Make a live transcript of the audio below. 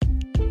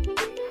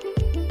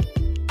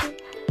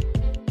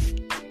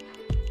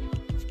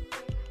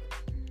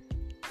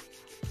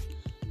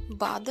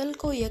बादल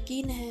को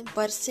यकीन है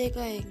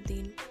बरसेगा एक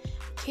दिन,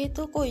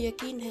 खेतों को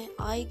यकीन है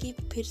आएगी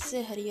फिर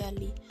से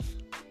हरियाली।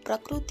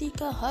 प्रकृति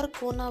का हर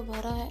कोना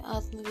भरा है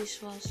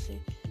आत्मविश्वास से।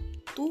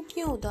 तू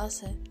क्यों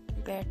उदास है,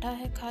 बैठा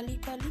है खाली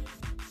खाली।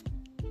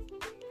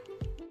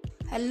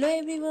 हेलो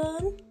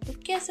एवरीवन, तो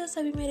कैसे हो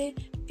सभी मेरे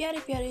प्यारे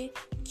प्यारे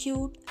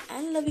क्यूट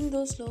एंड लविंग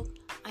दोस्त लोग।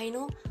 आई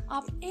नो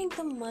आप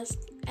एकदम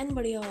मस्त एंड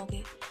बढ़िया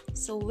होगे।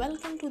 So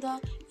welcome to the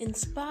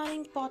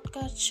inspiring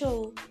podcast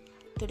show.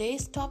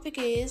 Today's topic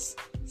is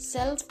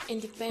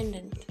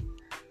self-independent.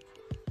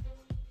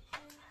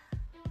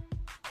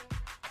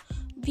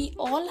 We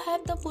all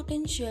have the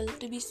potential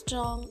to be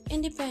strong,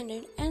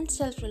 independent, and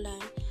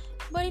self-reliant,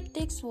 but it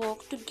takes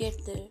work to get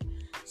there.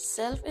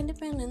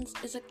 Self-independence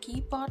is a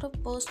key part of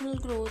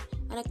personal growth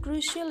and a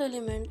crucial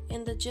element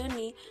in the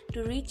journey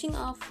to reaching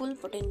our full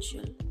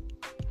potential.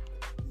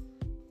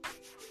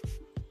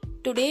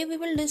 Today we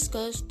will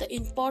discuss the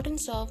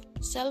importance of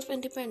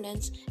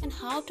self-independence and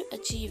how to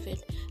achieve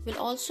it.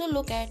 We'll also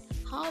look at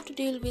how to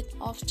deal with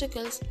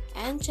obstacles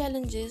and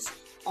challenges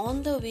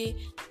on the way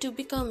to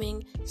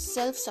becoming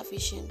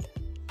self-sufficient.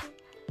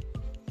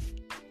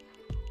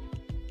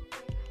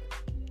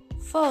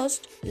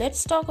 First,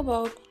 let's talk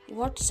about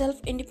what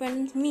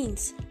self-independence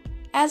means.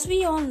 As we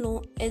all know,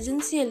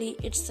 essentially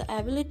it's the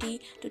ability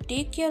to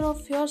take care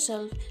of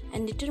yourself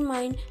and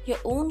determine your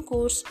own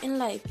course in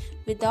life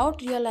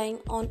without relying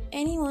on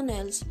anyone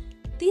else.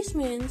 This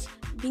means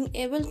being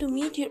able to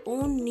meet your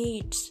own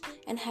needs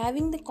and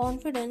having the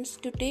confidence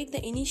to take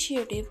the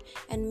initiative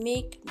and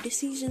make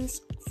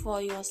decisions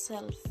for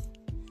yourself.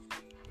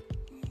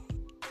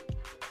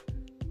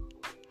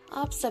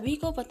 आप सभी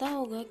को पता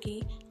होगा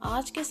कि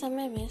आज के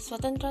समय में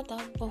स्वतंत्रता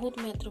बहुत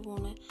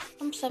महत्वपूर्ण है।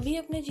 हम सभी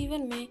अपने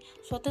जीवन में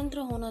स्वतंत्र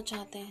होना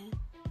चाहते हैं,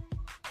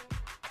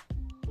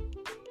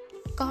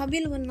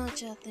 काबिल बनना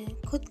चाहते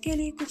हैं, खुद के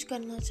लिए कुछ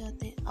करना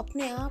चाहते हैं,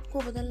 अपने आप को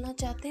बदलना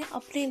चाहते हैं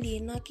अपने लिए,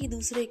 ना कि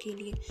दूसरे के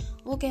लिए।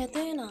 वो कहते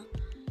हैं ना,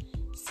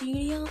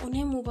 सीढ़ियाँ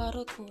उन्हें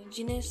मुबारक हो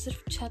जिन्हें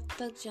सिर्फ छत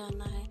तक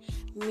जाना है,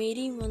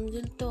 मेरी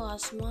मंजिल तो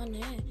आसमान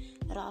है,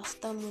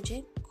 रास्ता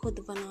मुझे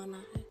खुद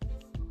बनाना है।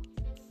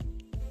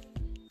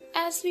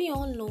 As we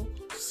all know,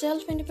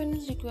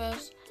 self-independence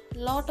requires a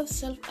lot of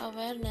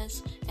self-awareness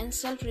and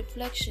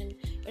self-reflection.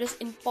 It is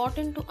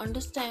important to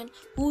understand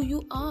who you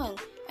are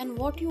and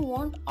what you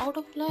want out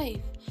of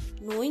life.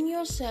 Knowing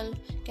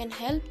yourself can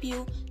help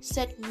you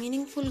set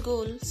meaningful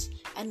goals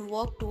and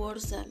work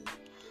towards them.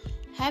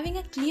 Having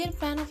a clear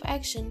plan of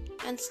action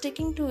and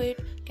sticking to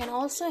it can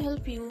also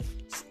help you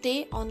stay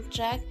on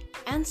track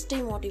and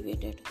stay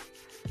motivated.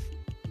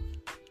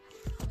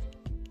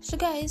 So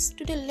guys,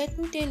 today let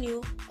me tell you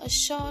a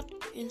short,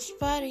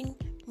 inspiring,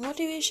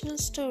 motivational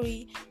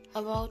story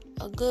about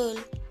a girl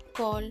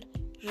called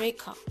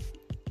Rekha.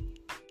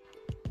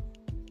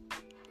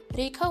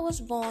 Rekha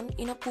was born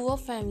in a poor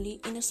family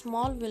in a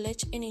small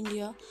village in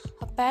India.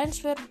 Her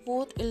parents were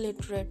both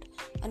illiterate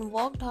and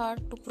worked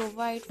hard to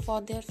provide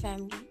for their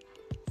family.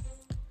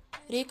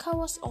 Rekha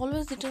was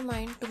always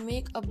determined to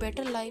make a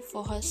better life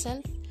for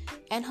herself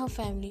and her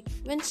family.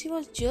 When she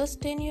was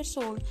just 10 years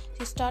old,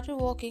 she started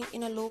working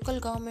in a local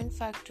garment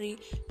factory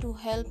to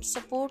help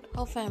support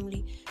her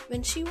family.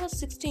 When she was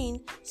 16,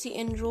 she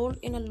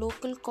enrolled in a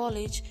local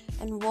college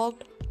and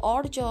worked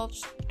odd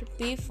jobs to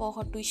pay for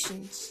her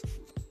tuitions.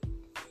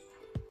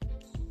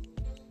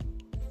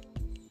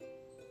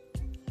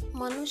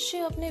 मनुष्य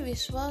अपने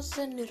विश्वास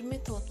से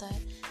निर्मित होता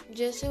है।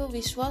 जैसे वो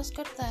विश्वास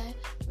करता है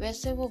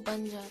वैसे वो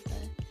बन जाता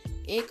है।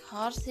 एक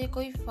हार से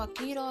कोई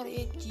फकीर और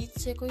एक जीत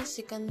से कोई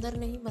सिकंदर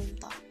नहीं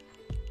बनता।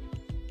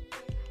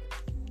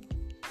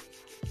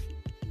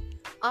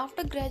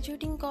 After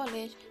graduating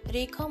college,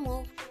 Rekha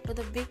moved to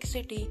the big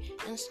city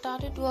and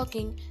started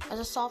working as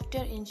a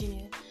software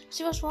engineer.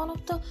 She was one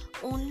of the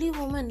only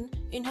women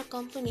in her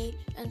company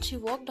and she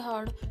worked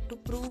hard to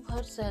prove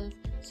herself.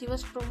 She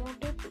was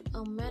promoted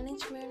to a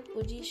management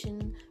position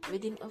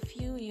within a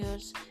few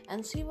years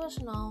and she was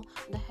now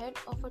the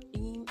head of a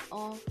team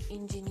of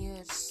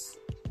engineers.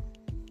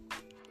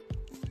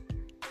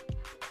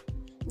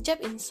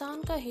 जब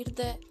इंसान का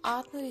हृदय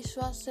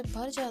आत्मविश्वास से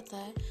भर जाता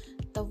है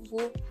तब वो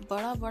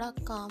बड़ा बड़ा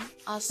काम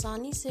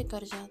आसानी से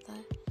कर जाता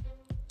है।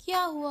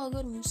 क्या हुआ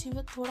अगर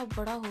मुसीबत थोड़ा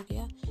बड़ा हो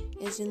गया,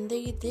 ये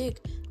जिंदगी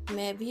देख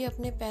मैं भी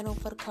अपने पैरों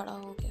पर खड़ा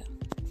हो गया।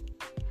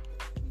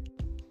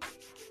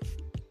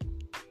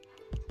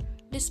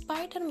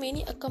 Despite her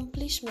many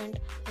accomplishments,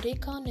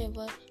 Rekha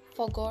never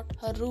forgot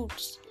her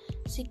roots.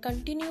 She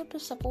continued to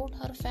support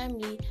her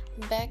family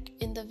back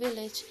in the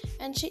village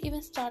and she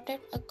even started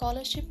a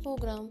scholarship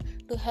program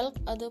to help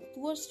other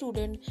poor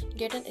students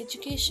get an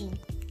education.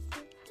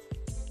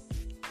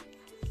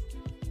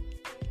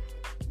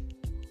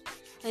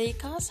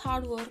 Rekha's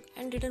hard work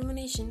and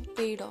determination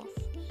paid off.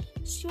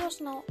 She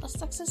was now a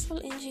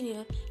successful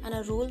engineer and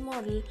a role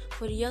model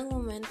for young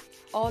women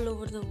all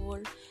over the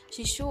world.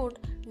 She showed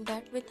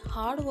that with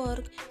hard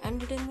work and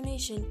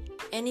determination,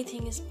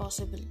 anything is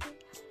possible.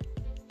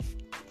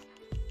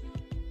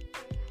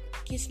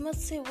 किस्मत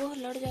से वह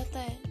लड़ जाता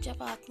है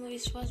जब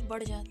आत्मविश्वास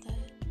बढ़ जाता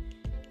है।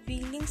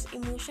 फीलिंग्स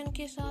इमोशन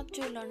के साथ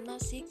जो लड़ना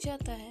सीख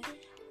जाता है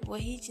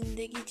वही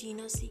जिंदगी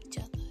जीना सीख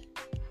जाता है।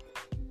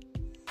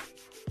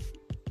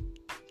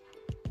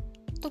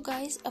 तो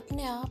गाइस,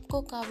 अपने आप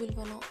को काबिल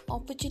बनाओ,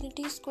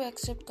 अपॉर्चुनिटीज़ को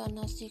एक्सेप्ट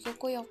करना सीखो।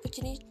 कोई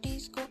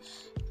अपॉर्चुनिटीज़ को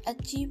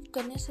अचीव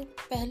करने से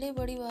पहले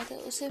बड़ी बात है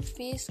उसे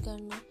फेस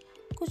करना।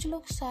 कुछ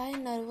लोग शायद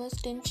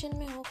नर्वस टेंशन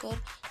में होकर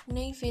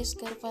नहीं फेस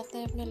कर पाते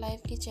हैं अपने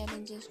लाइफ के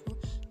चैलेंजेस को।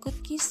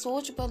 खुद की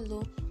सोच बदलो,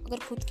 अगर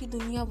खुद की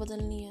दुनिया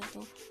बदलनी है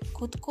तो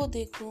खुद को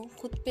देखो,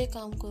 खुद पे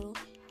काम करो,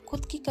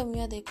 खुद की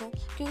कमियां देखो,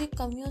 क्योंकि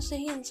कमियों से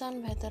ही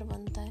इंसान बेहतर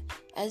बनता है।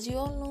 As you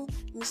all know,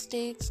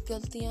 mistakes,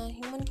 गलतियां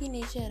ह्यूमन की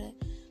नेचर है।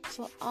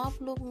 सो आप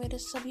लोग मेरे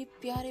सभी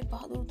प्यारे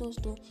बहादुर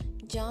दोस्तों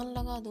जान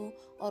लगा दो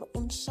और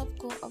उन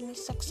सबको अपनी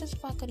सक्सेस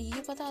पाकर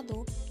ये बता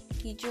दो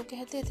कि जो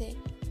कहते थे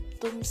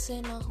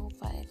तुमसे ना हो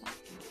पाएगा।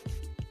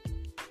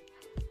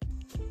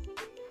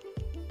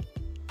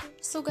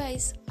 सो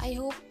गाइस, आई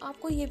होप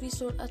आपको ये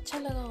एपिसोड अच्छा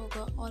लगा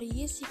होगा और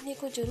ये सीखने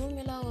को ज़रूर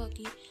मिला होगा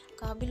कि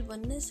काबिल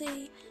बनने से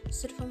ही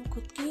सिर्फ हम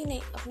खुद की ही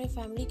नहीं अपने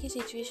फैमिली की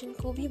सिचुएशन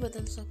को भी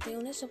बदल सकते हैं,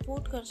 उन्हें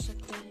सपोर्ट कर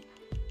सकते हैं।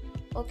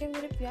 ओके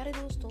मेरे प्यारे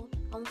दोस्तों,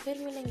 हम फिर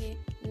मिलेंगे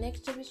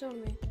नेक्स्ट एपिसोड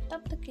में।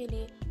 तब तक के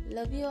लिए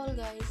love you all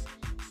guys,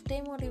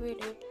 stay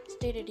motivated,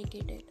 stay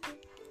dedicated.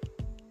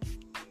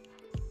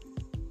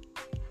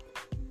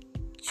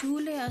 छू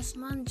ले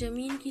आसमान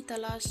जमीन की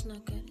तलाश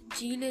न कर,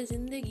 जी ले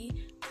जिंदगी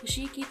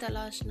खुशी की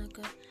तलाश न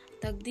कर,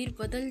 तकदीर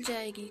बदल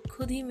जाएगी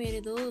खुद ही मेरे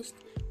दोस्त,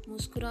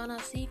 मुस्कुराना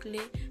सीख ले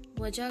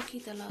वजह की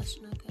तलाश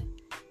न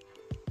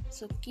कर।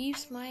 So keep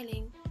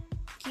smiling,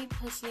 keep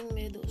hustling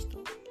मेरे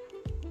दोस्तों।